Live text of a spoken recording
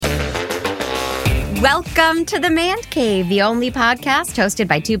Welcome to the Man Cave, the only podcast hosted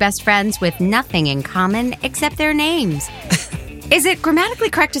by two best friends with nothing in common except their names. Is it grammatically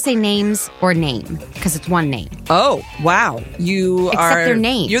correct to say names or name? Because it's one name. Oh, wow. Except their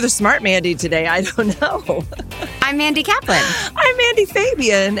name. You're the smart Mandy today. I don't know. I'm Mandy Kaplan. I'm Mandy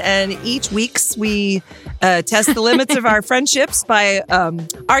Fabian. And each week's we test the limits of our friendships by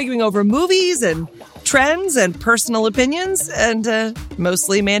arguing over movies and trends and personal opinions and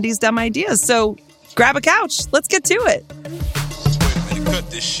mostly Mandy's dumb ideas. So grab a couch. Let's get to it. Wait a minute,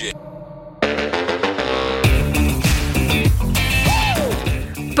 cut this shit.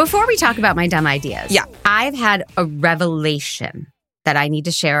 Before we talk about my dumb ideas, I've had a revelation that I need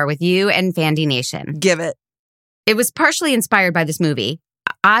to share with you and Fandy Nation. Give it. It was partially inspired by this movie.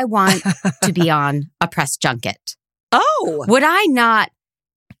 I want to be on a press junket. Oh. Would I not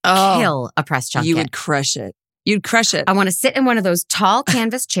kill a press junket? You would crush it. You'd crush it. I want to sit in one of those tall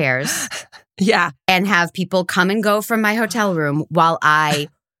canvas chairs. Yeah. And have people come and go from my hotel room while I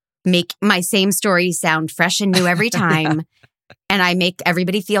make my same story sound fresh and new every time. And I make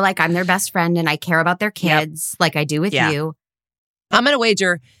everybody feel like I'm their best friend and I care about their kids like I do with you. I'm going to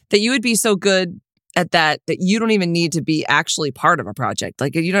wager that you would be so good at that you don't even need to be actually part of a project.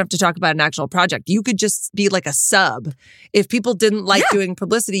 Like, you don't have to talk about an actual project. You could just be like a sub. If people didn't like doing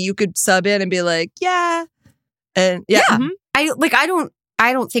publicity, you could sub in and be like, yeah. And mm-hmm.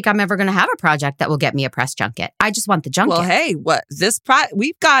 I don't think I'm ever going to have a project that will get me a press junket. I just want the junket. Well, hey,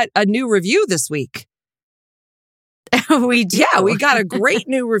 we've got a new review this week. We do. Yeah, we got a great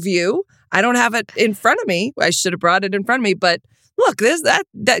new review. I don't have it in front of me. I should have brought it in front of me, but look, that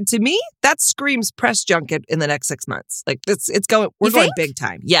to me, that screams press junket in the next 6 months. Like it's going, we're going big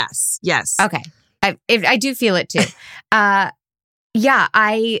time. Yes. Okay. I do feel it too.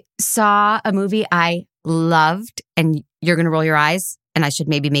 I saw a movie I loved, and you're going to roll your eyes, and I should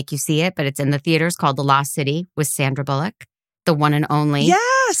maybe make you see it, but it's in the theaters, called The Lost City with Sandra Bullock, the one and only.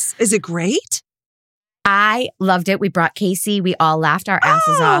 Yes. Is it great? I loved it. We brought Casey. We all laughed our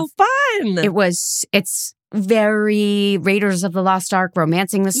asses off. Oh, fun. It's very Raiders of the Lost Ark,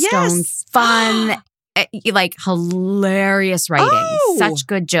 Romancing the Stone, fun, like hilarious writing, such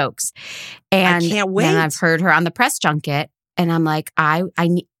good jokes. And I can't wait. And I've heard her on the press junket, and I'm like,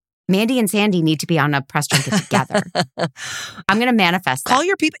 Mandy and Sandy need to be on a press junket together. I'm going to manifest that. Call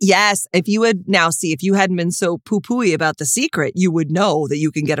your people. Yes. If you hadn't been so poo-pooey about The Secret, you would know that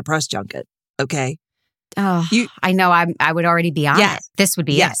you can get a press junket. Okay. Oh, I know. I would already be on it. This would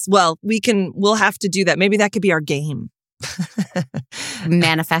be it. Yes. Well, we'll have to do that. Maybe that could be our game.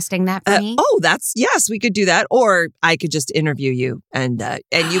 Manifesting that for me? Yes, we could do that. Or I could just interview you and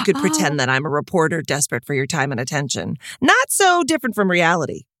you could pretend that I'm a reporter desperate for your time and attention. Not so different from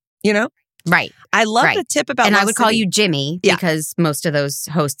reality, you know? Right. I love the tip about And Lost I would call City. you Jimmy because most of those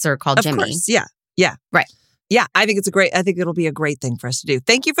hosts are called Jimmy. Of course. Yeah. Right. Yeah, I think it'll be a great thing for us to do.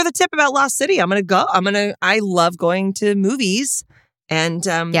 Thank you for the tip about Lost City. I'm going to go. I love going to movies. And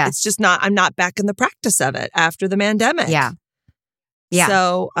it's just I'm not back in the practice of it after the pandemic. Yeah.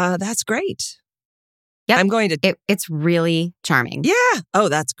 So that's great. Yep. I'm going to. It's really charming. Yeah. Oh,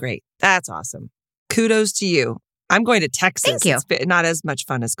 that's great. That's awesome. Kudos to you. I'm going to Texas. Thank you. It's not as much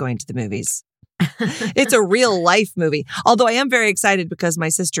fun as going to the movies. It's a real life movie. Although I am very excited because my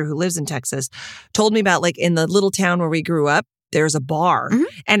sister who lives in Texas told me about, like, in the little town where we grew up, there's a bar. Mm-hmm.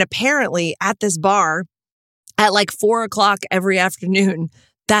 And apparently at this bar at like 4:00 every afternoon,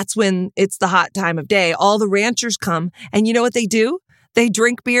 that's when it's the hot time of day. All the ranchers come and you know what they do? They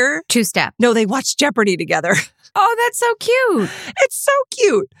drink beer. Two-step. No, they watch Jeopardy together. Oh, that's so cute. It's so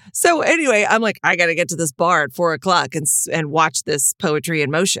cute. So anyway, I'm like, I got to get to this bar at 4:00 and watch this poetry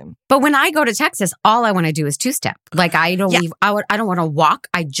in motion. But when I go to Texas, all I want to do is two-step. Like I don't leave. I don't want to walk.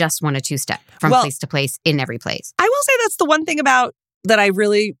 I just want to two-step from place to place in every place. I will say that's the one thing about that I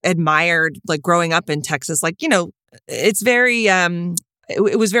really admired, like growing up in Texas. Like, you know, it's very,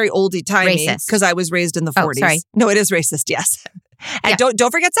 it was very oldie-timey because I was raised in the 40s. Oh, sorry. No, it is racist. Yes. And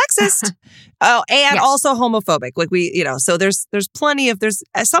don't forget sexist. And also homophobic. Like so there's plenty of, there's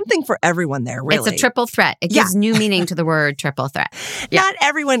something for everyone there, really. It's a triple threat. It gives new meaning to the word triple threat. Yeah. Not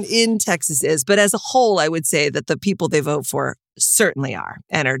everyone in Texas is, but as a whole, I would say that the people they vote for certainly are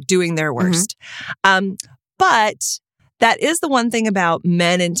and are doing their worst. Mm-hmm. But that is the one thing about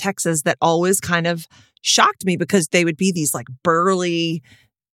men in Texas that always kind of shocked me because they would be these like burly,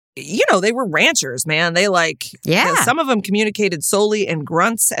 they were ranchers, man. They some of them communicated solely in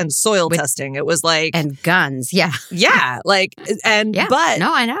grunts and soil testing. It was like. And guns. Yeah. Yeah. But.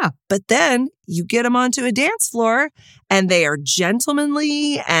 No, I know. But then you get them onto a dance floor and they are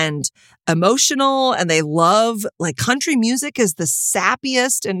gentlemanly and emotional and they love, like, country music is the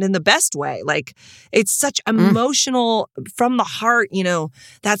sappiest and in the best way. Like, it's such emotional from the heart, you know,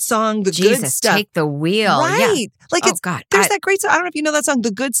 that song, The Good Stuff. Take the wheel. Right. Yeah. Like, there's that great song. I don't know if you know that song,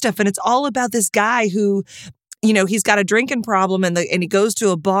 The Good Stuff. And it's all about this guy who, you know, he's got a drinking problem and he goes to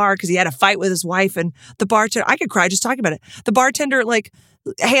a bar because he had a fight with his wife, and the bartender, I could cry just talking about it. The bartender, like,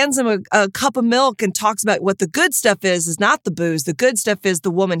 hands him a cup of milk and talks about what the good stuff is not the booze. The good stuff is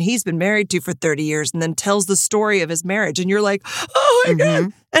the woman he's been married to for 30 years, and then tells the story of his marriage. And you're like, oh my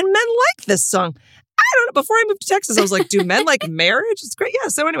God. And men like this song. I don't know. Before I moved to Texas, I was like, do men like marriage? It's great. Yeah.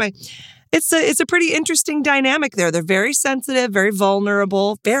 So anyway, it's a pretty interesting dynamic there. They're very sensitive, very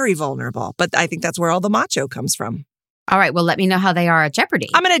vulnerable. But I think that's where all the macho comes from. All right. Well, let me know how they are at Jeopardy.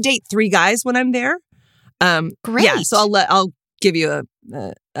 I'm going to date 3 guys when I'm there. Great. Yeah. So I'll give you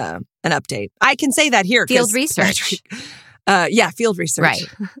an update. I can say that here. Field research. Field research. Right.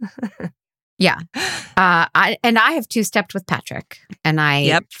 Yeah. I have 2-stepped with Patrick, and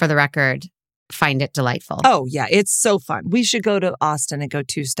I, for the record, find it delightful. Oh, yeah. It's so fun. We should go to Austin and go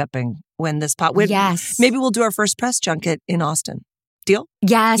 2-stepping when this Yes. Maybe we'll do our first press junket in Austin. Deal?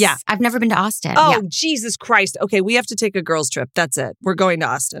 Yes. Yeah. I've never been to Austin. Oh, Jesus Christ. Okay, we have to take a girls' trip. That's it. We're going to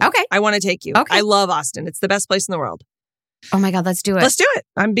Austin. Okay. I want to take you. Okay. I love Austin. It's the best place in the world. Oh my God, let's do it. Let's do it.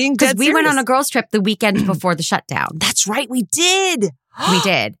 I'm being dead serious. Because we went on a girls' trip the weekend before the shutdown. That's right. We did. We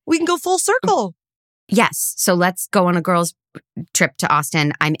did. We can go full circle. Yes. So let's go on a girls' trip to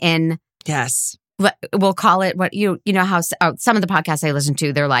Austin. I'm in. Yes. We'll call it what you know how some of the podcasts I listen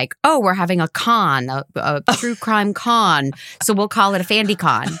to, they're like, oh, we're having a con, a true crime con. So we'll call it a Fandy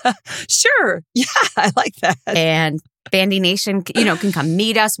Con. Sure. Yeah, I like that. And Fandy Nation, you know, can come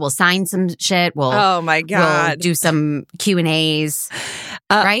meet us. We'll sign some shit. Oh my God. We'll do some Q&As.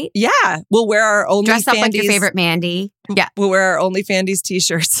 Right? Yeah. We'll wear our only Dress up like your favorite Mandy. Yeah. We'll wear our Only Fandies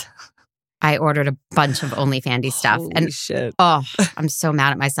t-shirts. I ordered a bunch of Only Fandy stuff. Holy shit. Oh, I'm so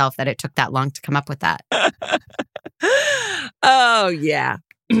mad at myself that it took that long to come up with that. Oh, yeah.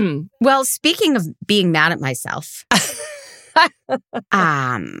 Well, speaking of being mad at myself,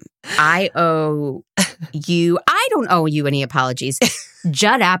 I don't owe you any apologies.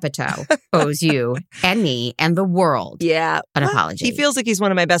 Judd Apatow owes you and me and the world an apology. He feels like he's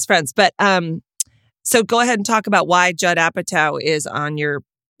one of my best friends. But so go ahead and talk about why Judd Apatow is on your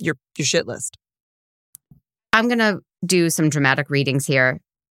shit list. I'm going to do some dramatic readings here.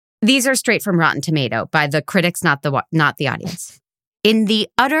 These are straight from Rotten Tomato by the critics, not the audience. In the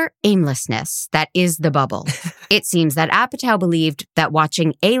utter aimlessness that is the bubble, it seems that Apatow believed that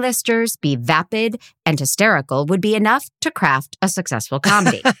watching A-listers be vapid and hysterical would be enough to craft a successful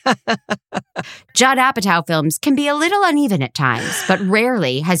comedy. Judd Apatow films can be a little uneven at times, but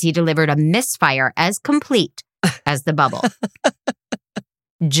rarely has he delivered a misfire as complete as The Bubble.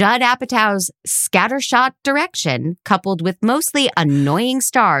 Judd Apatow's scattershot direction, coupled with mostly annoying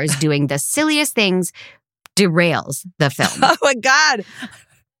stars doing the silliest things, derails the film. Oh my God.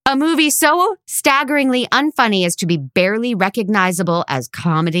 A movie so staggeringly unfunny as to be barely recognizable as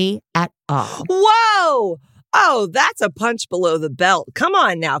comedy at all. Whoa! Oh, that's a punch below the belt. Come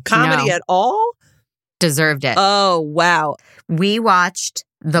on now. Comedy at all? Deserved it. Oh, wow. We watched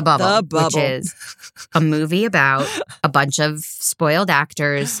The Bubble, which is a movie about a bunch of spoiled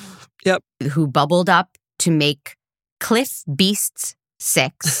actors who bubbled up to make Cliff Beasts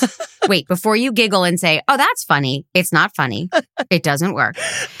 6. Wait, before you giggle and say, oh, that's funny. It's not funny. It doesn't work.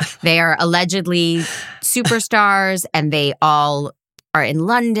 They are allegedly superstars and they all are in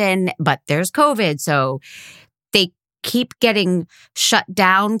London, but there's COVID. So they keep getting shut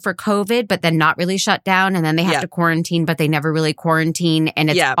down for COVID, but then not really shut down. And then they have to quarantine, but they never really quarantine.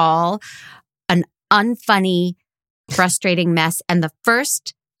 And it's all an unfunny, frustrating mess. And the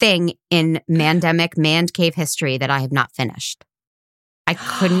first thing in Mandemic Man Cave history that I have not finished. I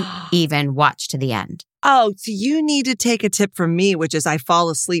couldn't even watch to the end. Oh, so you need to take a tip from me, which is I fall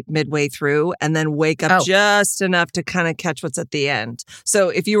asleep midway through and then wake up just enough to kind of catch what's at the end. So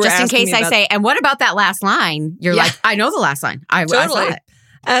if you were just in asking case I say, and what about that last line? You're like, I know the last line. I saw it.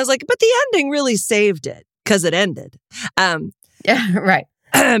 I was like, but the ending really saved it because it ended. Yeah, right.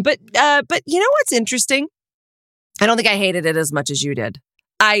 But you know what's interesting? I don't think I hated it as much as you did.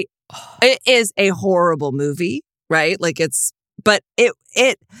 It is a horrible movie, right? Like but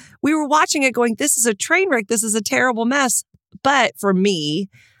we were watching it going, this is a train wreck. This is a terrible mess. But for me,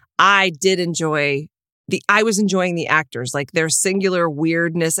 I was enjoying the actors, like their singular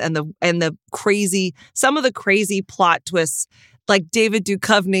weirdness and the crazy, some of the crazy plot twists, like David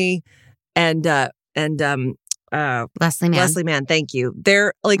Duchovny and Leslie Mann. Thank you.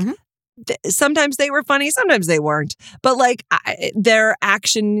 They're like, sometimes they were funny, sometimes they weren't. But like their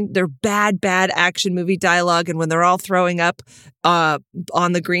bad action movie dialogue, and when they're all throwing up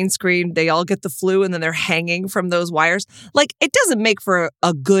on the green screen, they all get the flu, and then they're hanging from those wires. Like, it doesn't make for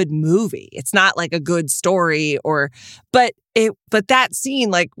a good movie. It's not like a good story, but that scene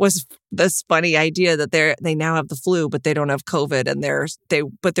like was this funny idea that they now have the flu, but they don't have COVID, and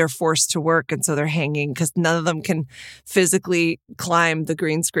they're forced to work, and so they're hanging because none of them can physically climb the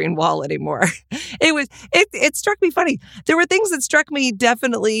green screen wall anymore. It struck me funny. There were things that struck me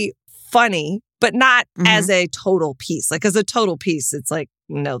definitely funny, but not as a total piece. Like, as a total piece, it's like,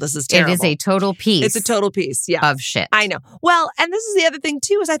 no, this is terrible. It is a total piece. It's a total piece, yeah, of shit. I know. Well, and this is the other thing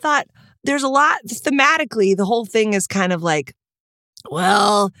too, is I thought there's a lot thematically. The whole thing is kind of like,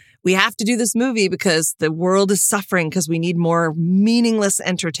 well, we have to do this movie because the world is suffering because we need more meaningless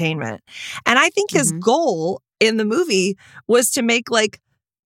entertainment. And I think his goal in the movie was to make like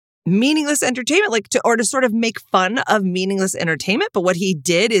meaningless entertainment, like to sort of make fun of meaningless entertainment. But what he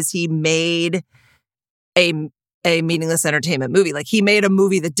did is he made a meaningless entertainment movie. Like, he made a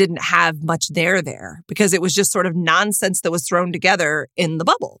movie that didn't have much there because it was just sort of nonsense that was thrown together in the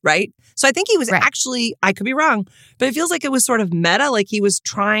bubble, right? So I think he was actually, I could be wrong, but it feels like it was sort of meta. Like, he was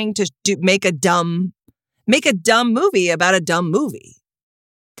trying to make a dumb movie about a dumb movie.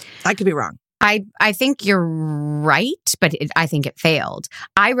 I could be wrong. I think you're right, but I think it failed.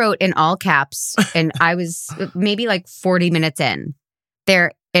 I wrote in all caps, and I was maybe like 40 minutes in.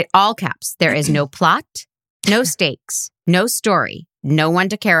 All caps, there is no plot, no stakes, no story, no one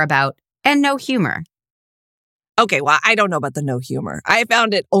to care about, and no humor. Okay, well, I don't know about the no humor. I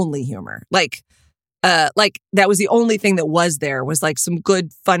found it only humor. Like that was the only thing that was there, was like some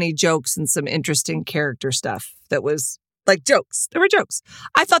good, funny jokes and some interesting character stuff that was like jokes. There were jokes.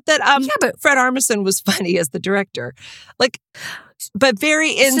 I thought that but Fred Armisen was funny as the director. Like, but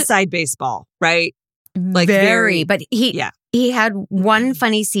very inside baseball, right? Like very, but he had one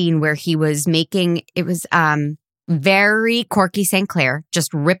funny scene where he was making, it was very Corky St. Clair,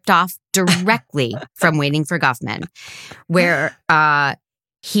 just ripped off directly from Waiting for Guffman, where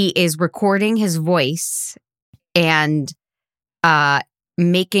he is recording his voice and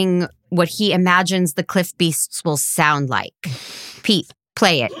making what he imagines the Cliff Beasts will sound like. Pete,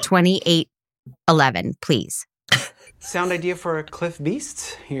 play it. 2811, please. Sound idea for a Cliff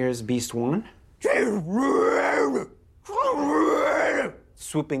Beast? Here's Beast 1.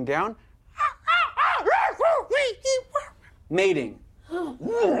 Swooping down. Mating.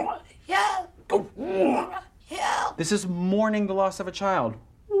 This is mourning the loss of a child.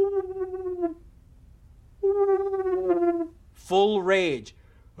 Full rage.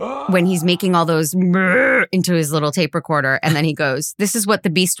 When he's making all those into his little tape recorder, and then he goes, "This is what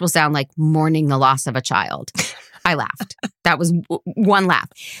the beast will sound like mourning the loss of a child." I laughed. That was one laugh.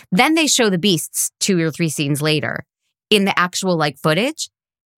 Then they show the beasts 2 or 3 scenes later in the actual like footage,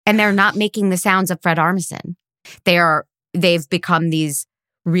 and they're not making the sounds of Fred Armisen. They've become these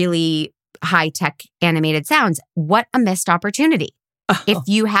really high-tech animated sounds. What a missed opportunity. Oh. If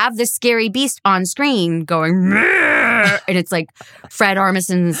you have the scary beast on screen going, and it's like Fred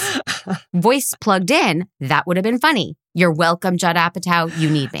Armisen's voice plugged in, that would have been funny. You're welcome, Judd Apatow. You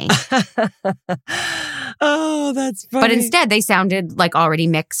need me. Oh, that's funny. But instead, they sounded like already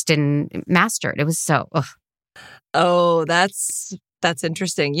mixed and mastered. It was so... Ugh. Oh, that's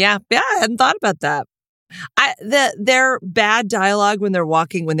interesting. Yeah, I hadn't thought about that. Their bad dialogue when they're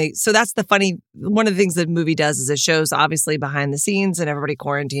walking, so that's the funny, one of the things the movie does is it shows obviously behind the scenes and everybody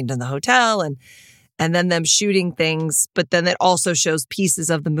quarantined in the hotel and then them shooting things, but then it also shows pieces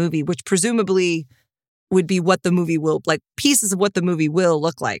of the movie, which presumably would be what the movie will, like pieces of what the movie will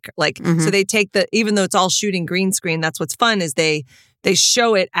look like. Like, so they take even though it's all shooting green screen, that's what's fun is they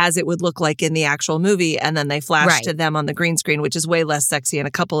show it as it would look like in the actual movie. And then they flash to them on the green screen, which is way less sexy. And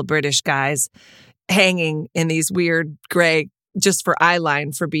a couple of British guys hanging in these weird gray, just for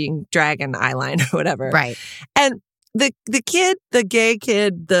eyeline, for being dragon eyeline or whatever. Right. And the kid, the gay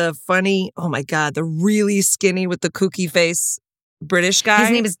kid, the funny, oh my God, the really skinny with the kooky face British guy.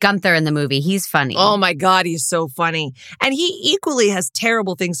 His name is Gunther in the movie. He's funny. Oh my God, he's so funny. And he equally has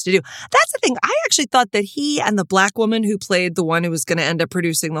terrible things to do. That's the thing. I actually thought that he and the black woman who played the one who was going to end up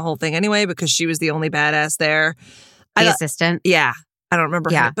producing the whole thing anyway, because she was the only badass there. The assistant? Yeah. I don't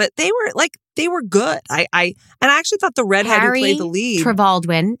remember her, but they were good. I actually thought the redhead who played the lead,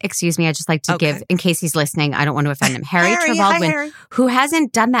 Trevelyan, excuse me, I just like to give, in case he's listening, I don't want to offend him. Harry Trevelyan, who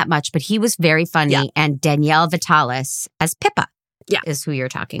hasn't done that much, but he was very funny. Yeah. And Danielle Vitalis as Pippa is who you're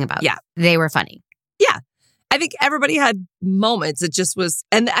talking about. Yeah. They were funny. Yeah. I think everybody had moments. It just was,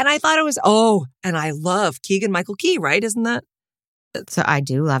 and I thought it was, and I love Keegan-Michael Key, right? Isn't that? So I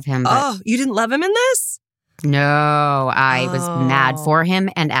do love him. But Oh, you didn't love him in this? no, I was mad Oh. for him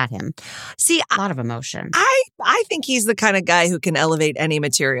and at him. See, A lot of emotion. I think he's the kind of guy who can elevate any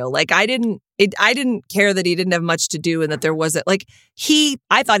material. Like I didn't care that he didn't have much to do and that there wasn't like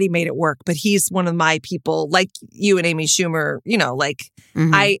I thought he made it work, but he's one of my people like you and Amy Schumer, like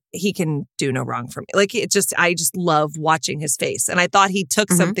Mhm. he can do no wrong for me. Like I just love watching his face. And I thought he took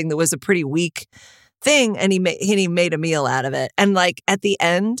Mhm. something that was a pretty weak thing and he made a meal out of it. And like at the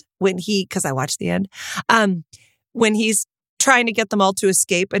end because I watched the end, when he's trying to get them all to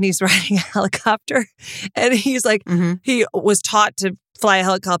escape and he's riding a helicopter and he's like, Mhm. he was taught to fly a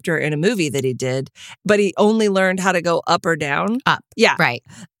helicopter in a movie that he did, but he only learned how to go up or down. Up. Yeah. Right.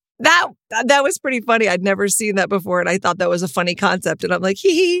 That was pretty funny. I'd never seen that before. And I thought that was a funny concept. And I'm like,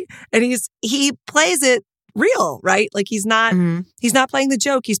 hee. And he plays it real, right? Like he's not Mhm. playing the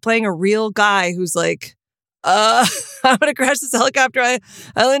joke. He's playing a real guy who's like, I'm going to crash this helicopter. I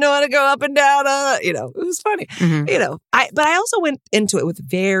only know how to go up and down. It was funny. Mhm. But I also went into it with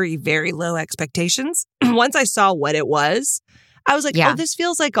very, very low expectations. Once I saw what it was, I was like, Yeah. oh, this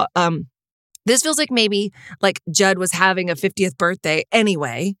feels like maybe like Judd was having a 50th birthday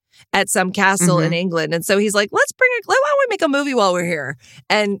anyway at some castle in England. And so he's like, why don't we make a movie while we're here?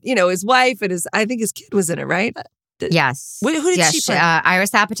 And, his wife and I think his kid was in it, right? Yes. Who did yes, she play?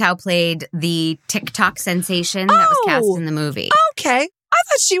 Iris Apatow played the TikTok sensation that was cast Oh. in the movie. Okay. I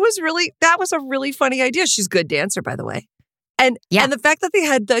thought that was a really funny idea. She's a good dancer, by the way. And Yeah. and the fact that they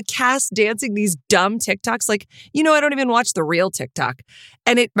had the cast dancing these dumb TikToks, like, I don't even watch the real TikTok.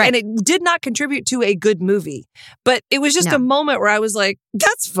 And it did not contribute to a good movie. But it was just No. a moment where I was like,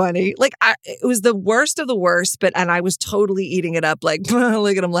 that's funny. Like it was the worst of the worst, and I was totally eating it up. Like,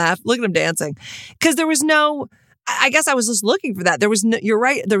 look at him laugh, look at him dancing. Because there was I guess I was just looking for that. There was you're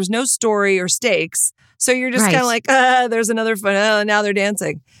right. There was no story or stakes. So you're just Right. kind of like, there's another fun. Now they're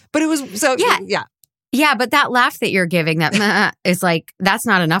dancing. But it was so Yeah. Yeah, but that laugh that you're giving, that is like, that's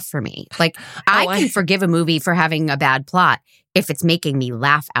not enough for me. Like, I I- can forgive a movie for having a bad plot if it's making me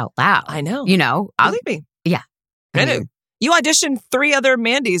laugh out loud. I know. I'll, Believe me. yeah. I I do. mean, You auditioned 3 other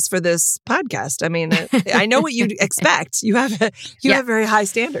Mandys for this podcast. I mean, I know what you'd expect. You have very high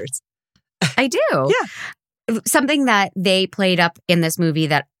standards. I do. Yeah. Something that they played up in this movie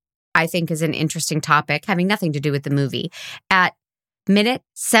that I think is an interesting topic, having nothing to do with the movie. At minute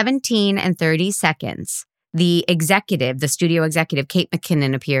 17 and 30 seconds, the studio executive, Kate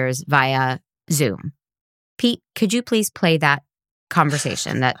McKinnon, appears via Zoom. Pete, could you please play that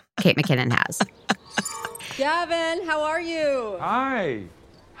conversation that Kate McKinnon has? Gavin, how are you? Hi.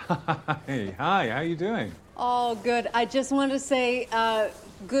 Hi, how you doing? Oh, good. I just wanted to say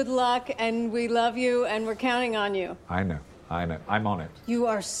good luck, and we love you, and we're counting on you. I know. I'm on it. You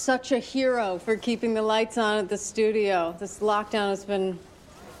are such a hero for keeping the lights on at the studio. This lockdown has been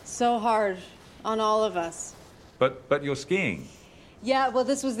so hard on all of us. But you're skiing. Yeah, well,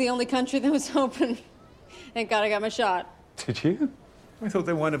 this was the only country that was open. Thank God I got my shot. Did you? I thought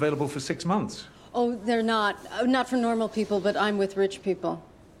they weren't available for 6 months. Oh, they're not. Not for normal people, but I'm with rich people.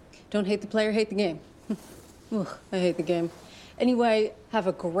 Don't hate the player, hate the game. Ugh, I hate the game. Anyway, have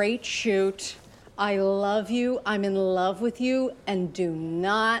a great shoot. I love you. I'm in love with you. And do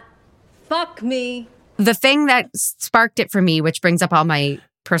not fuck me. The thing that sparked it for me, which brings up all my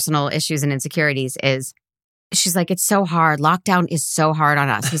personal issues and insecurities, is she's like, it's so hard. Lockdown is so hard on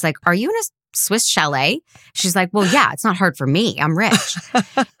us. He's like, are you in a Swiss chalet? She's like, well, yeah, it's not hard for me. I'm rich.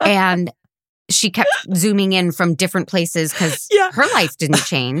 And she kept zooming in from different places because her life didn't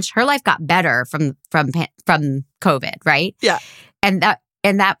change. Her life got better from COVID, right? Yeah. And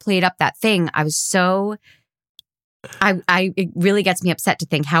that played up that thing. I was so, it really gets me upset to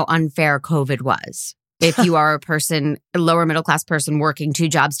think how unfair COVID was. If you are a lower middle class person working 2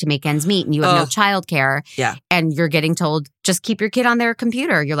 jobs to make ends meet and you have no childcare, and you're getting told, just keep your kid on their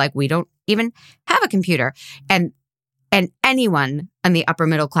computer. You're like, we don't even have a computer. And anyone in the upper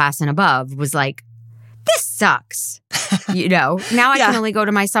middle class and above was like, this sucks. Now I can only go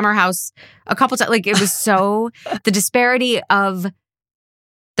to my summer house a couple times. Like, it was so, the disparity of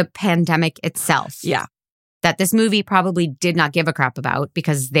the pandemic itself. Yeah. That this movie probably did not give a crap about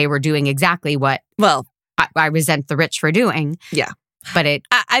because they were doing exactly what I resent the rich for doing. Yeah. But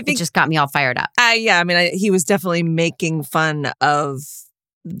I think it just got me all fired up. He was definitely making fun of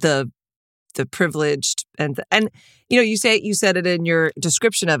the privileged and you said it in your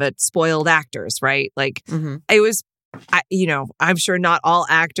description of it, spoiled actors, right? Like it was, I'm sure not all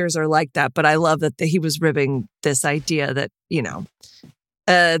actors are like that, but I love that he was ribbing this idea that,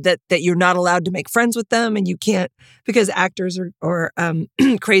 that you're not allowed to make friends with them, and you can't because actors or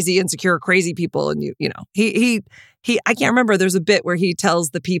crazy, insecure, crazy people, and you know he I can't remember. There's a bit where he tells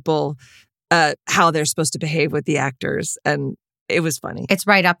the people how they're supposed to behave with the actors, and it was funny. It's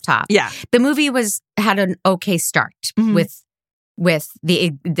right up top. Yeah, the movie had an okay start with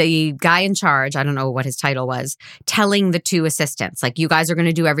the guy in charge, I don't know what his title was, telling the two assistants, like, you guys are going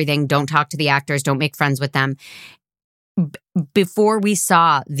to do everything. Don't talk to the actors. Don't make friends with them. Before we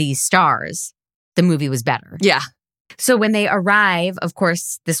saw these stars, the movie was better. Yeah. So when they arrive, of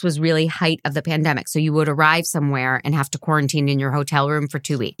course, this was really height of the pandemic. So you would arrive somewhere and have to quarantine in your hotel room for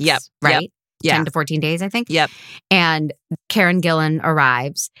 2 weeks. Yep. Right? Yep. Yeah. 10 to 14 days, I think. Yep. And Karen Gillan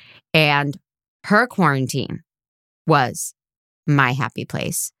arrives, and her quarantine was my happy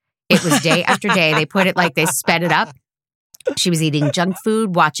place. It was day after day. They put it like they sped it up. She was eating junk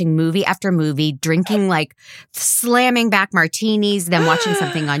food, watching movie after movie, drinking, like, slamming back martinis, then watching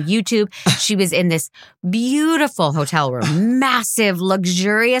something on YouTube. She was in this beautiful hotel room, massive,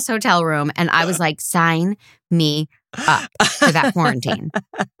 luxurious hotel room. And I was like, sign me up for that quarantine.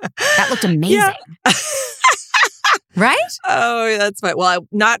 That looked amazing. Yeah. Right? Oh, that's fine. Well,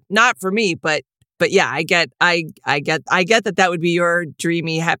 not for me, but yeah, I get that would be your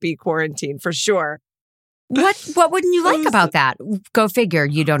dreamy, happy quarantine for sure. What wouldn't you like about that? Go figure.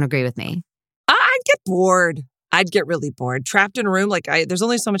 You don't agree with me. I'd get bored. I'd get really bored. Trapped in a room, like there's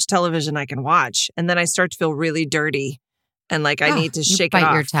only so much television I can watch, and then I start to feel really dirty, and like I need to shake it off.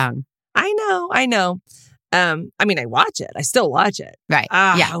 Bite your tongue. I know. I mean, I watch it. I still watch it. Right.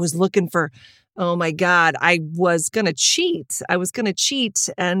 Yeah. I was looking for. Oh my God! I was gonna cheat.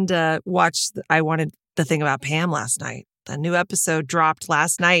 And watch. I wanted the thing about Pam last night. The new episode dropped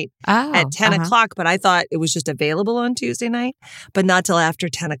last night at 10 o'clock, but I thought it was just available on Tuesday night, but not till after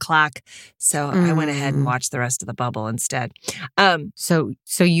 10 o'clock. So I went ahead and watched the rest of The Bubble instead. So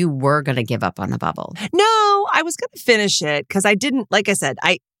you were going to give up on The Bubble? No, I was going to finish it because I didn't, like I said,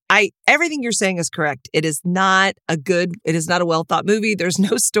 everything you're saying is correct. It is not a well thought movie. There's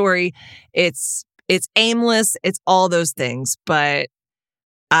no story. It's aimless. It's all those things, but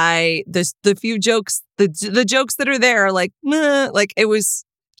the few jokes, the jokes that are there are like, meh, like it was,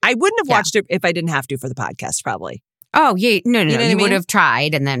 I wouldn't have watched it if I didn't have to for the podcast, probably. Oh, yeah. No. You would would have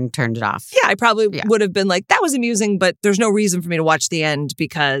tried and then turned it off. Yeah, I probably would have been like, that was amusing, but there's no reason for me to watch the end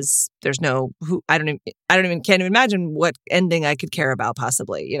because there's can't even imagine what ending I could care about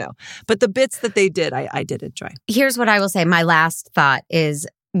possibly, you know. But the bits that they did, I did enjoy. Here's what I will say. My last thought is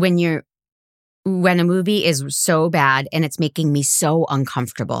when a movie is so bad and it's making me so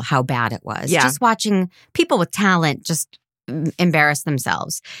uncomfortable how bad it was. Yeah. Just watching people with talent just embarrass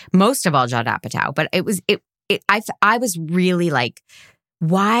themselves. Most of all, Judd Apatow. But I was really like,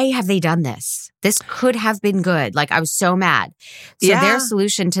 why have they done this? This could have been good. Like, I was so mad. So their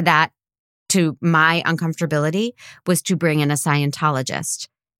solution to that, to my uncomfortability, was to bring in a Scientologist.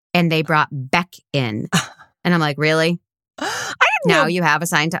 And they brought Beck in. And I'm like, really? Now you have a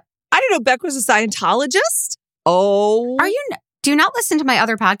Scientologist? I didn't know Beck was a Scientologist. Oh. Do you not listen to my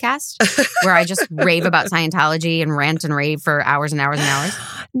other podcast where I just rave about Scientology and rant and rave for hours and hours and hours?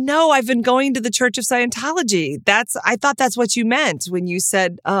 No, I've been going to the Church of Scientology. I thought that's what you meant when you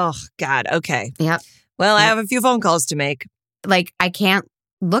said, oh, God, okay. Yep. Well, I have a few phone calls to make. Like, I can't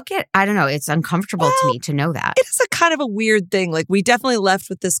I don't know, it's uncomfortable to me to know that. It is a kind of a weird thing. Like, we definitely left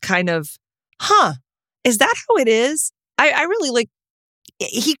with this kind of, is that how it is? I really like,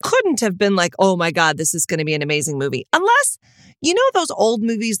 he couldn't have been like, oh my God, this is going to be an amazing movie. Unless, you know, those old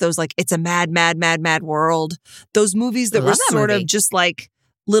movies, those like, it's a mad, mad, mad, mad world. Those movies that were sort of just like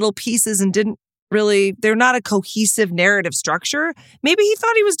little pieces and they're not a cohesive narrative structure. Maybe he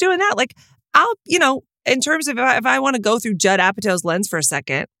thought he was doing that. Like, in terms of if I want to go through Judd Apatow's lens for a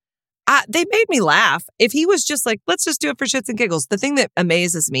second, they made me laugh. If he was just like, let's just do it for shits and giggles. The thing that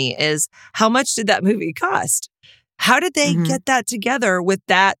amazes me is how much did that movie cost? How did they get that together with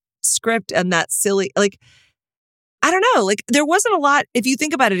that script and that silly, like, I don't know. Like, there wasn't a lot. If you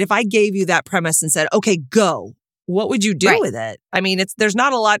think about it, if I gave you that premise and said, okay, go, what would you do with it? I mean, there's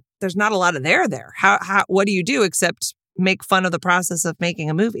not a lot of there. What do you do except make fun of the process of making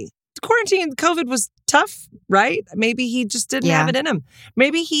a movie? Quarantine, COVID was tough, right? Maybe he just didn't have it in him.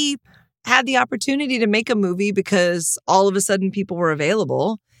 Maybe he had the opportunity to make a movie because all of a sudden people were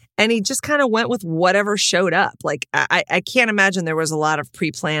available. And he just kind of went with whatever showed up. Like, I can't imagine there was a lot of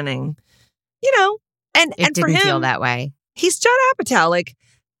pre-planning, you know. And it for didn't him, feel that way. He's Judd Apatow. Like,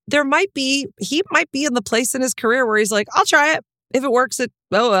 he might be in the place in his career where he's like, I'll try it. If it works, oh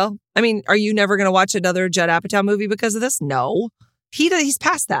well. I mean, are you never going to watch another Judd Apatow movie because of this? No. He's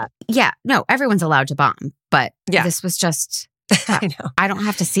past that. Yeah. No, everyone's allowed to bomb. But this was just... I know. I don't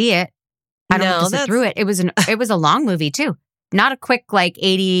have to see it. I don't have to sit through it. It was a long movie too. Not a quick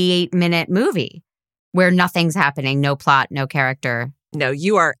 88-minute movie where nothing's happening, no plot, no character. No,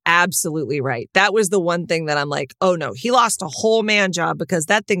 you are absolutely right. That was the one thing that I'm like, oh no, he lost a whole man job because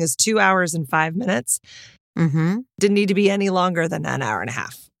that thing is 2 hours and 5 minutes. Mm-hmm. Didn't need to be any longer than an hour and a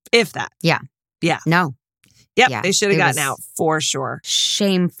half, if that. Yeah. No. Yep, Yeah, they should have gotten out for sure.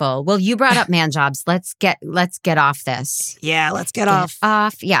 Shameful. Well, you brought up man jobs. Let's get off this. Yeah, let's get off.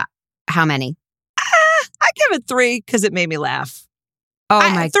 Yeah. How many? I give it 3 because it made me laugh. Oh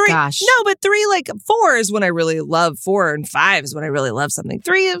my 3, gosh. No, but 3, 4 is when I really love 4, and 5 is when I really love something.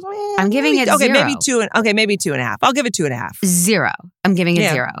 3 is. I'm giving it okay, 0. maybe 2. Maybe 2.5. I'll give it 2.5. 0. I'm giving it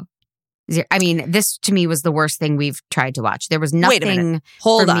Yeah. 0. I mean, this to me was the worst thing we've tried to watch. There was nothing Wait a minute.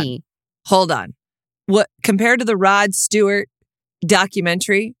 Hold for on. me. Hold on. What compared to the Rod Stewart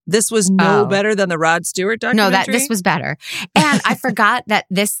documentary, this was no better than the Rod Stewart documentary? No, this was better. And I forgot that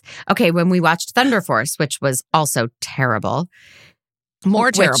when we watched Thunder Force, which was also terrible.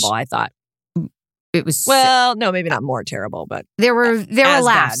 More terrible, I thought. It was well, no, maybe not more terrible, but there were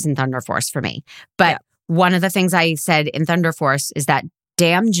laughs bad. in Thunder Force for me. But one of the things I said in Thunder Force is that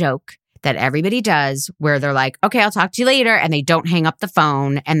damn joke that everybody does where they're like, okay, I'll talk to you later. And they don't hang up the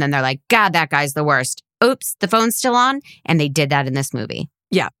phone. And then they're like, God, that guy's the worst. Oops, the phone's still on. And they did that in this movie.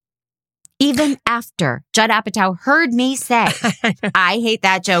 Yeah. Even after Judd Apatow heard me say, I hate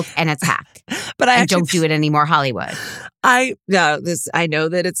that joke and it's hack. But I don't do it anymore, Hollywood. I know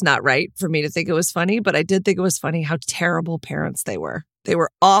that it's not right for me to think it was funny, but I did think it was funny how terrible parents they were. They were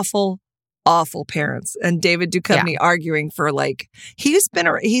awful parents. And David Duchovny arguing for he's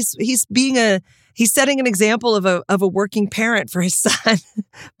setting an example of a working parent for his son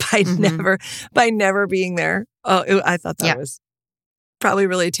by never being there. Oh, I thought that was probably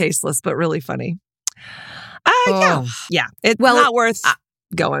really tasteless, but really funny. Yeah. It's not worth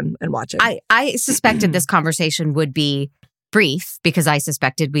going and watching. I suspected this conversation would be brief because I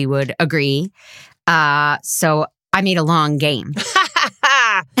suspected we would agree. So I made a long game.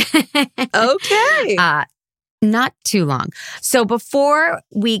 Okay. Not too long. So before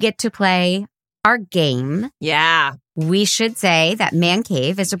we get to play our game, we should say that Man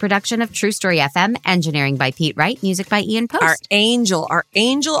Cave is a production of True Story FM, engineering by Pete Wright, music by Ian Post. Our angel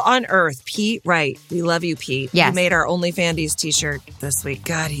on earth, Pete Wright. We love you, Pete. Yes. He made our OnlyFandies t-shirt this week.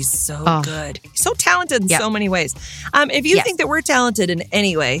 God, he's so good. He's so talented in so many ways. If you think that we're talented in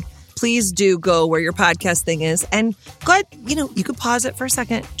any way, please do go where your podcast thing is and go ahead, you could pause it for a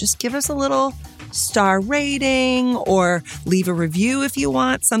second. Just give us a little star rating or leave a review if you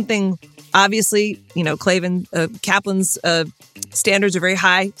want something. Obviously, Kaplan's standards are very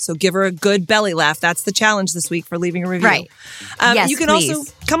high, so give her a good belly laugh. That's the challenge this week for leaving a review. Right. Yes, you can please. also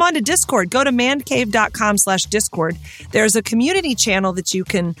come on to Discord. Go to mancave.com/Discord. There's a community channel that you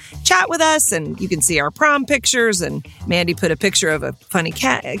can chat with us, and you can see our prom pictures. And Mandy put a picture of a funny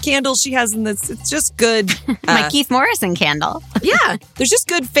candle she has in this. It's just good. My Keith Morrison candle. Yeah. There's just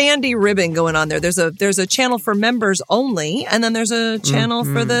good Fandy ribbing going on there. There's a channel for members only, and then there's a channel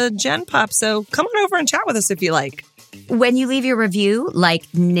for the Gen Pop. So come on over and chat with us if you like. When you leave your review, like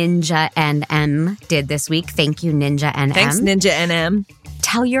Ninja NM did this week, thank you, Ninja NM. Thanks, Ninja NM.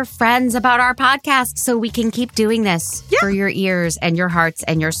 Tell your friends about our podcast so we can keep doing this for your ears and your hearts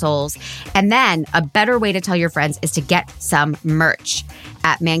and your souls. And then a better way to tell your friends is to get some merch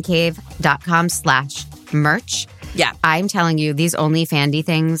at mancave.com/merch. Yeah. I'm telling you, these OnlyFandy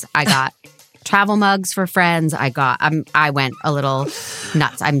things, I got travel mugs for friends. I went a little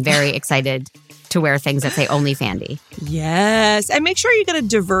nuts. I'm very excited to wear things that say OnlyFandy. Yes. And make sure you get a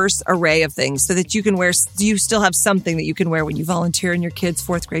diverse array of things so that you still have something that you can wear when you volunteer in your kid's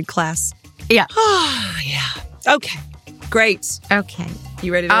 4th grade class. Yeah. Oh, yeah. Okay. Great. Okay.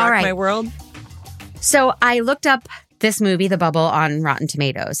 You ready to rock my world? So I looked up this movie, The Bubble, on Rotten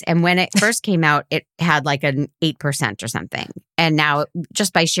Tomatoes. And when it first came out, it had an 8% or something. And now,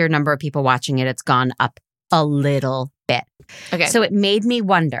 just by sheer number of people watching it, it's gone up a little bit. Okay. So it made me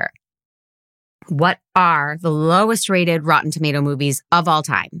wonder, what are the lowest rated Rotten Tomato movies of all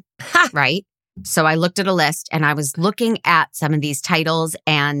time? Right? So I looked at a list and I was looking at some of these titles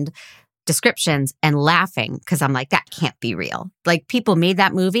and descriptions and laughing because I'm like, that can't be real. People made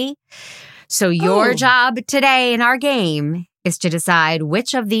that movie. So your job today in our game is to decide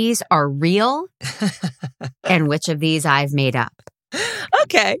which of these are real and which of these I've made up.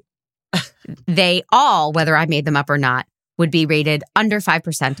 Okay. They all, whether I made them up or not, would be rated under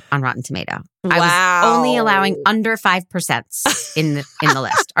 5% on Rotten Tomato. Wow. I was only allowing under 5% in the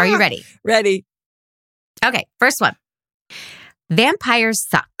list. Are you ready? Ready. Okay, first one. Vampires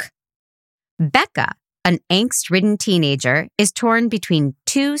suck. Becca An angst-ridden teenager is torn between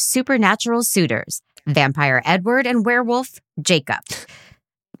two supernatural suitors, vampire Edward and werewolf Jacob.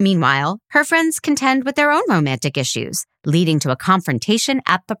 Meanwhile, her friends contend with their own romantic issues, leading to a confrontation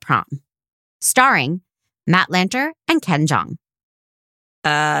at the prom. Starring Matt Lanter and Ken Jeong.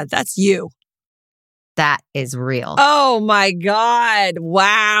 That's you. That is real. Oh my God.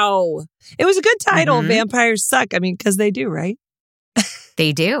 Wow. It was a good title. Vampires suck. I mean, because they do, right?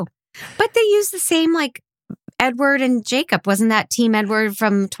 They do. But they use the same, like, Edward and Jacob. Wasn't that Team Edward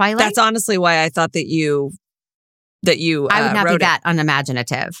from Twilight? That's honestly why I thought that you I would not be wrote that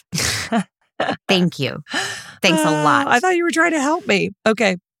unimaginative. Thank you. Thanks a lot. I thought you were trying to help me.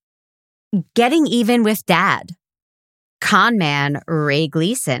 Okay. Getting even with Dad. Con man Ray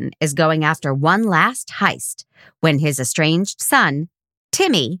Gleason is going after one last heist when his estranged son,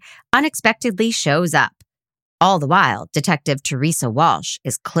 Timmy, unexpectedly shows up. All the while, Detective Teresa Walsh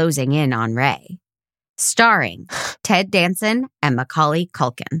is closing in on Ray. Starring Ted Danson and Macaulay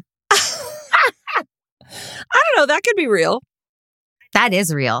Culkin. I don't know. That could be real. That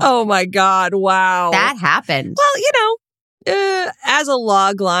is real. Oh my God. Wow. That happened. Well, as a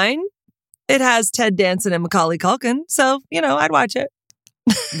log line, it has Ted Danson and Macaulay Culkin. So, I'd watch it.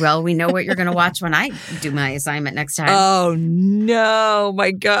 Well, we know what you're going to watch when I do my assignment next time. Oh, no.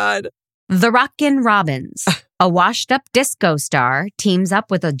 My God. The Rockin' Robins, a washed-up disco star, teams up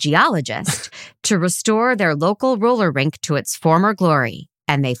with a geologist to restore their local roller rink to its former glory,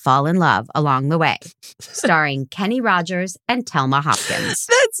 and they fall in love along the way. Starring Kenny Rogers and Thelma Hopkins.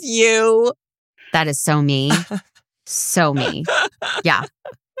 That's you. That is so me. So me. Yeah.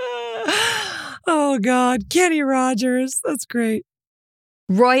 Oh, God. Kenny Rogers. That's great.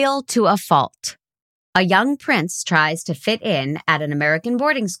 Royal to a Fault. A young prince tries to fit in at an American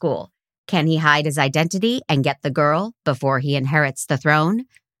boarding school. Can he hide his identity and get the girl before he inherits the throne?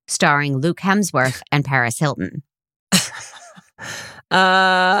 Starring Luke Hemsworth and Paris Hilton. Sure,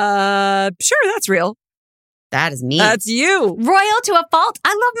 that's real. That is me. That's you. Royal to a Fault. I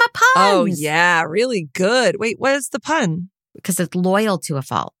love my puns. Oh, yeah. Really good. Wait, what is the pun? Because it's loyal to a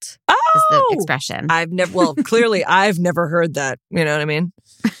fault. Oh, is the expression. Clearly I've never heard that. You know what I mean?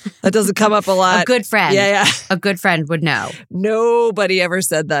 That doesn't come up a lot. A good friend. Yeah. A good friend would know. Nobody ever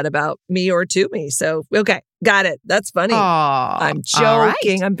said that about me or to me. So, okay. Got it. That's funny. Aww, I'm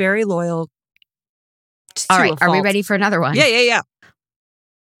joking. right. I'm very loyal. All right. Are we ready for another one? Yeah.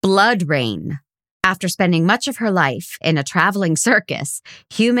 Blood Rain. After spending much of her life in a traveling circus,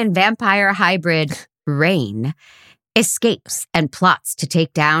 human vampire hybrid Rain escapes and plots to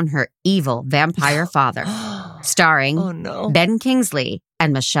take down her evil vampire father. Starring Ben Kingsley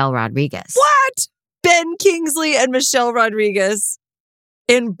and Michelle Rodriguez. What? Ben Kingsley and Michelle Rodriguez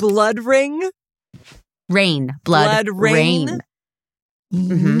in Blood Ring? Rain. Blood Rain.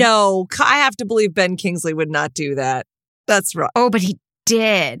 Mm-hmm. No, I have to believe Ben Kingsley would not do that. That's wrong. Oh, but he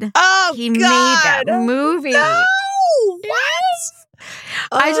did. Oh, he God. made that movie. No! What?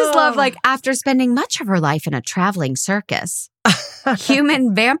 I just love, after spending much of her life in a traveling circus,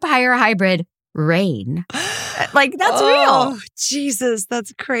 human vampire hybrid Rain. That's real. Jesus,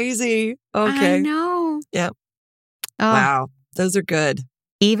 that's crazy. Okay. I know. Yeah. Oh. Wow. Those are good.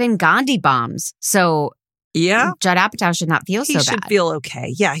 Even Gandhi bombs. So yeah, Judd Apatow should not feel so bad. He should feel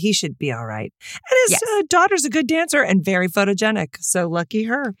okay. Yeah, he should be all right. And his daughter's a good dancer and very photogenic. So lucky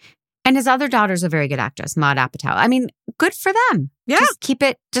her. And his other daughter's a very good actress, Maude Apatow. I mean, good for them. Yeah.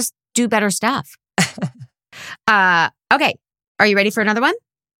 Just do better stuff. Okay. Are you ready for another one?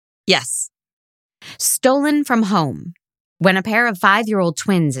 Yes. Stolen from Home. When a pair of 5-year-old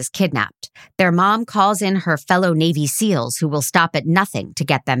twins is kidnapped, their mom calls in her fellow Navy SEALs who will stop at nothing to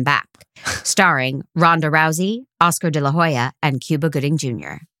get them back. Starring Ronda Rousey, Oscar De La Hoya, and Cuba Gooding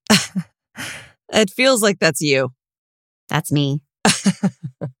Jr. It feels like that's you. That's me.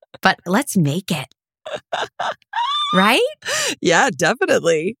 But let's make it. Right? Yeah,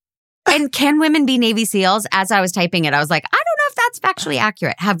 definitely. And can women be Navy SEAls? As I was typing it, I was like, I don't know if that's factually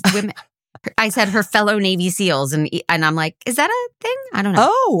accurate. Have women... I said her fellow Navy SEAls, and I'm like, is that a thing? I don't know.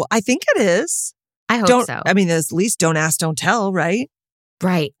 Oh, I think it is. I hope so. I mean, at least don't ask, don't tell, right?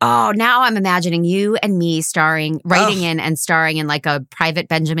 Right. Oh, now I'm imagining you and me writing in and starring in like a Private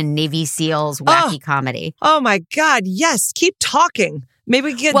Benjamin Navy SEAls wacky comedy. Oh my God. Yes. Keep talking. Maybe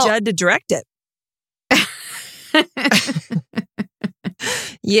we can get Judd to direct it.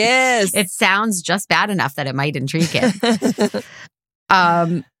 Yes. It sounds just bad enough that it might intrigue it.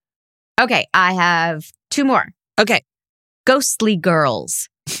 Okay, I have 2 more. Okay. Ghostly Girls.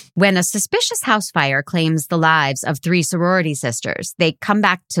 When a suspicious house fire claims the lives of 3 sorority sisters, they come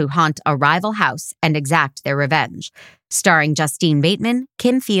back to haunt a rival house and exact their revenge. Starring Justine Bateman,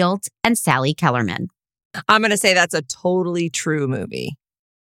 Kim Fields, and Sally Kellerman. I'm going to say that's a totally true movie.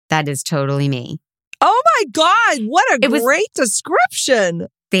 That is totally me. Oh my God. What a It was- great description.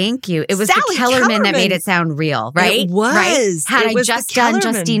 Thank you. It was Sally the Kellerman that made Kellerman. it sound real, right? It was. Right? Had It I was the just done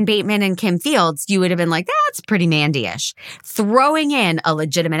Kellerman. Justine Bateman and Kim Fields, you would have been like, that's pretty Mandy-ish. Throwing in a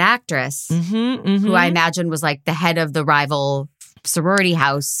legitimate actress who I imagine was like the head of the rival sorority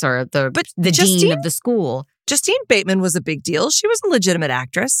house or the dean Justine- of the school. Justine Bateman was a big deal. She was a legitimate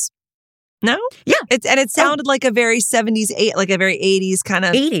actress. No? Yeah. It sounded like a very 70s, like a very 80s kind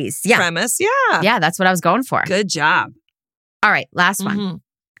of 80s. Yeah. premise. Yeah. Yeah, that's what I was going for. Good job. All right, last one. Mhm.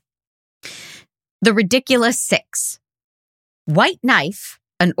 The Ridiculous Six. White Knife,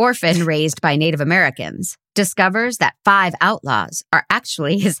 an orphan raised by Native Americans, discovers that 5 outlaws are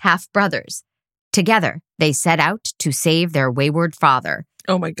actually his half-brothers. Together, they set out to save their wayward father,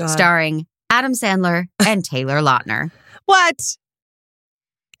 Oh my God. starring Adam Sandler and Taylor Lautner. What?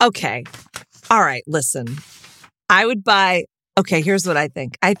 Okay. All right. Listen, I would buy. Okay. Here's what I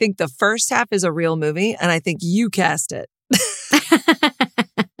think. I think the first half is a real movie, and I think you cast it.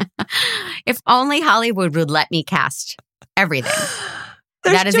 If only Hollywood would let me cast everything.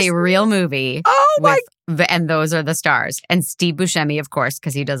 There's That is just- a real movie. Oh my. And those are the stars. And Steve Buscemi, of course,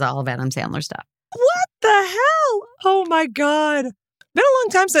 because he does all of Adam Sandler stuff. What the hell? Oh my God. Been a long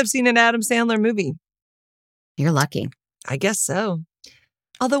time since I've seen an Adam Sandler movie. You're lucky. I guess so.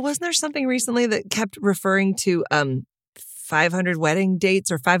 Although, wasn't there something recently that kept referring to 500 wedding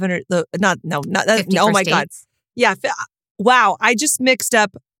dates or 500? Oh 50 my First God. Dates. Yeah. Wow. I just mixed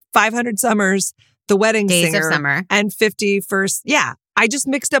up 500 Summers, The Wedding Days Singer, of Summer. and 50 First. Yeah. I just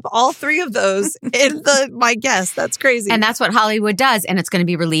mixed up all 3 of those in my guess. That's crazy. And that's what Hollywood does. And it's going to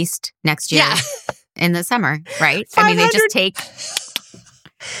be released next year Yeah. in the summer, right? I mean, they 500 just take,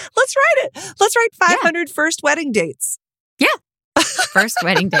 Let's write it. Let's write 500 first wedding dates. first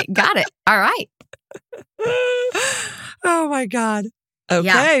wedding date. Got it. All right. Oh my God. Okay.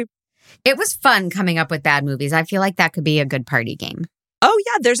 Yeah. It was fun coming up with bad movies. I feel like that could be a good party game. Oh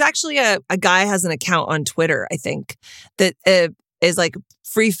yeah. There's actually a guy has an account on Twitter, I think, that is like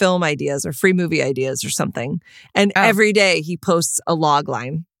free film ideas or free movie ideas or something. And every day he posts a log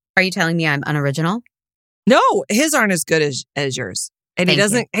line. Are you telling me I'm unoriginal? No, his aren't as good as yours. And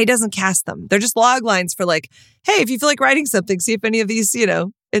Thank he doesn't cast them. They're just log lines for like, hey, if you feel like writing something, see if any of these, he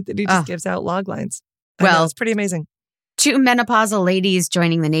just gives out log lines. I know, Well, it's pretty amazing. 2 menopausal ladies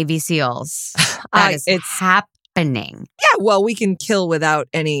joining the Navy SEALs. That is it's happening. Yeah, well, we can kill without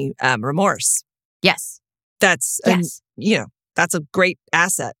any remorse. Yes. That's that's a great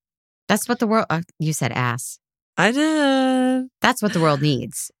asset. That's what the world, you said ass. I did. That's what the world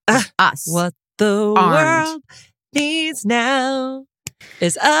needs. Us. What the Armed. world needs now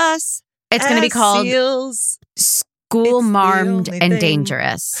is us. It's going to be as called SEALs. School It's the Marmed only and thing.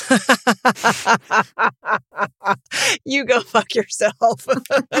 Dangerous. You go fuck yourself.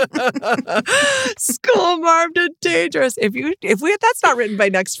 School Marmed and Dangerous. If that's not written by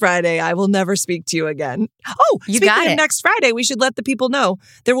next Friday, I will never speak to you again. Oh, You speaking got of it. next Friday, we should let the people know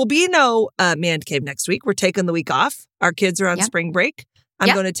there will be no Man Cave next week. We're taking the week off. Our kids are on Yep. spring break. I'm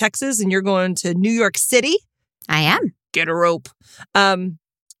Yep. going to Texas, and you're going to New York City. I am. Get a rope. You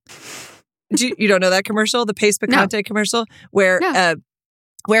don't know that commercial, the Pace Picante commercial, where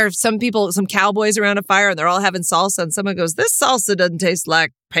some cowboys around a fire and they're all having salsa, and someone goes, "This salsa doesn't taste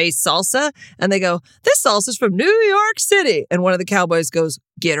like Pace salsa," and they go, "This salsa's from New York City," and one of the cowboys goes,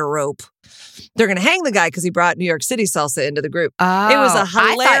 "Get a rope." They're going to hang the guy because he brought New York City salsa into the group. It was a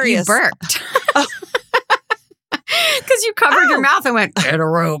hilarious. I thought you burped. Because you covered your mouth and went, get a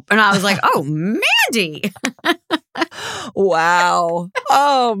rope. And I was like, oh, Mandy. Wow.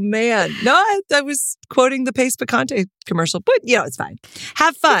 Oh, man. No, I was quoting the Pace Picante commercial, but it's fine.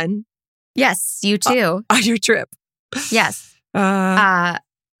 Have fun Yes, you too. on your trip. Yes. Uh,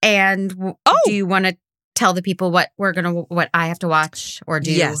 Do you want to tell the people what I have to watch or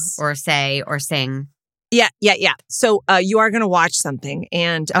do Yes. or say or sing? Yeah. So you are going to watch something,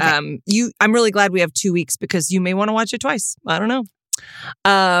 and I'm really glad we have 2 weeks because you may want to watch it twice. I don't know.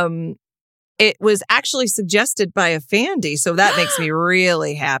 It was actually suggested by a Fandy, so that makes me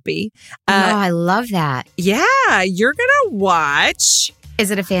really happy. I love that. Yeah, you're going to watch. Is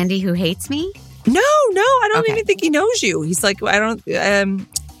it a Fandy who hates me? No, I don't Okay. even think he knows you. He's like, I don't.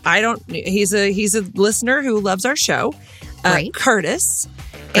 He's a listener who loves our show, Great. Curtis,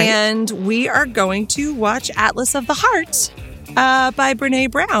 Great. and we are going to watch Atlas of the Heart by Brene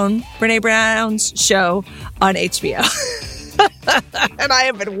Brown. Brene Brown's show on HBO. And I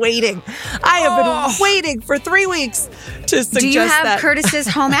have been waiting. I have been waiting for 3 weeks to suggest that. Do you have Curtis's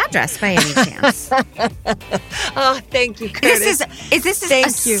home address by any chance? Oh, thank you, Curtis. Is this a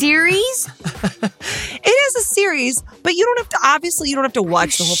series? It is a series, but you don't have to, obviously, you don't have to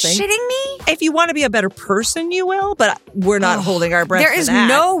watch the whole thing. Shitting me? If you want to be a better person, you will, but we're not holding our breath. There is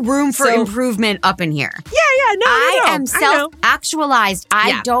no room for improvement up in here. Yeah, no, I am self-actualized.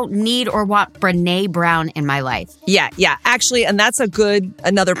 I don't need or want Brene Brown in my life. Yeah. Actually, and that's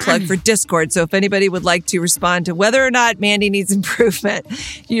another plug for Discord. So if anybody would like to respond to whether or not Mandy needs improvement,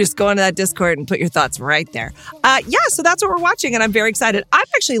 you just go into that Discord and put your thoughts right there. So that's what we're watching, and I'm very excited. I'm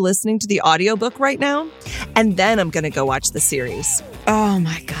actually listening to the audiobook right now, and then I'm going to go watch the series. Oh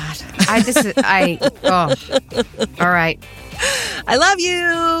my God. All right. I love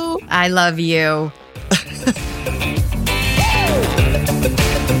you. I love you.